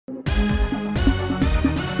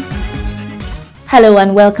Hello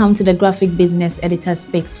and welcome to the Graphic Business Editor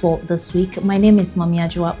Speaks for this week. My name is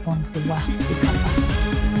Mamiajua Bonsewa Sikapa.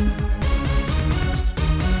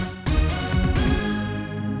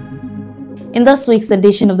 In this week's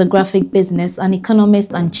edition of the Graphic Business, an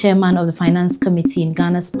economist and chairman of the Finance Committee in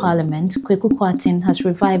Ghana's Parliament, Kweku Kwatin, has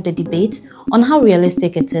revived the debate on how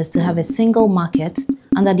realistic it is to have a single market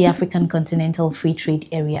under the African Continental Free Trade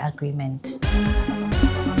Area Agreement.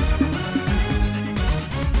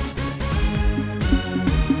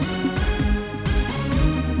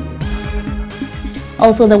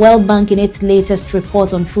 Also, the World Bank in its latest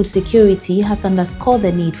report on food security has underscored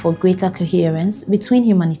the need for greater coherence between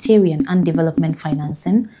humanitarian and development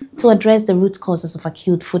financing to address the root causes of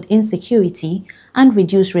acute food insecurity and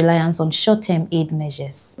reduce reliance on short-term aid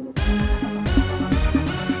measures.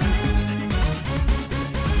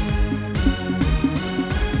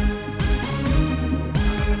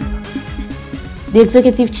 The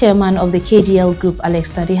executive chairman of the KGL Group,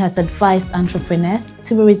 Dadey, has advised entrepreneurs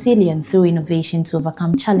to be resilient through innovation to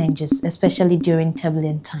overcome challenges, especially during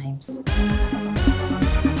turbulent times.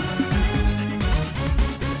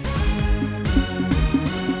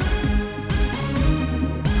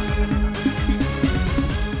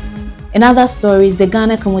 In other stories, the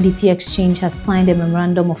Ghana Commodity Exchange has signed a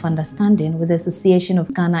memorandum of understanding with the Association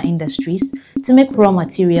of Ghana Industries to make raw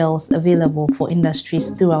materials available for industries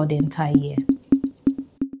throughout the entire year.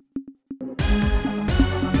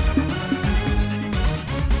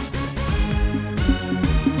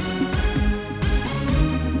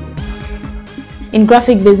 In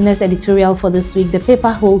Graphic Business editorial for this week, the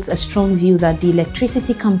paper holds a strong view that the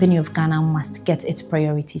Electricity Company of Ghana must get its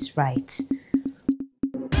priorities right.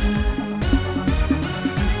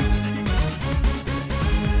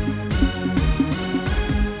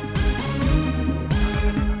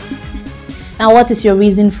 Now, what is your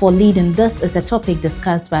reason for leading? This is a topic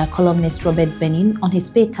discussed by columnist Robert Benin on his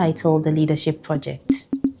page titled The Leadership Project.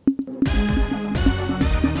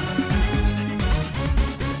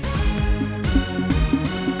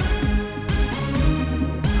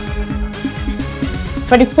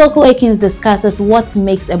 Frederick Poku-Akins discusses what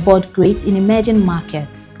makes a board great in emerging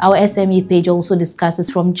markets. Our SME page also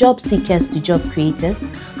discusses from job seekers to job creators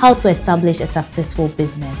how to establish a successful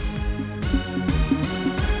business.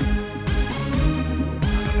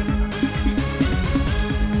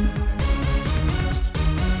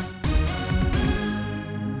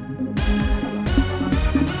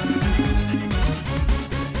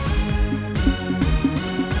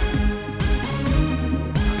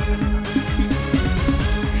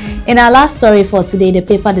 In our last story for today, the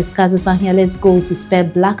paper discusses Anhiele's goal to spare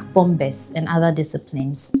black bombers and other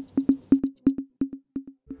disciplines.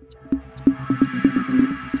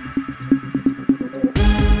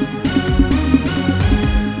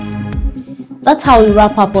 That's how we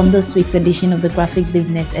wrap up on this week's edition of the Graphic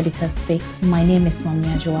Business Editor Speaks. My name is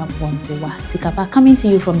Mamiajua Bonsewa Sikapa, coming to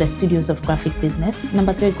you from the studios of Graphic Business,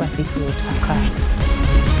 number 3 Graphic Road, Accra.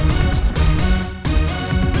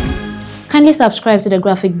 Kindly subscribe to the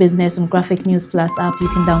Graphic Business on Graphic News Plus app you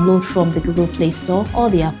can download from the Google Play Store or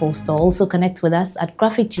the Apple Store. Also connect with us at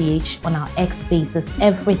Graphic GH on our X Spaces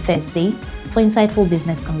every Thursday for insightful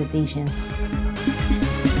business conversations.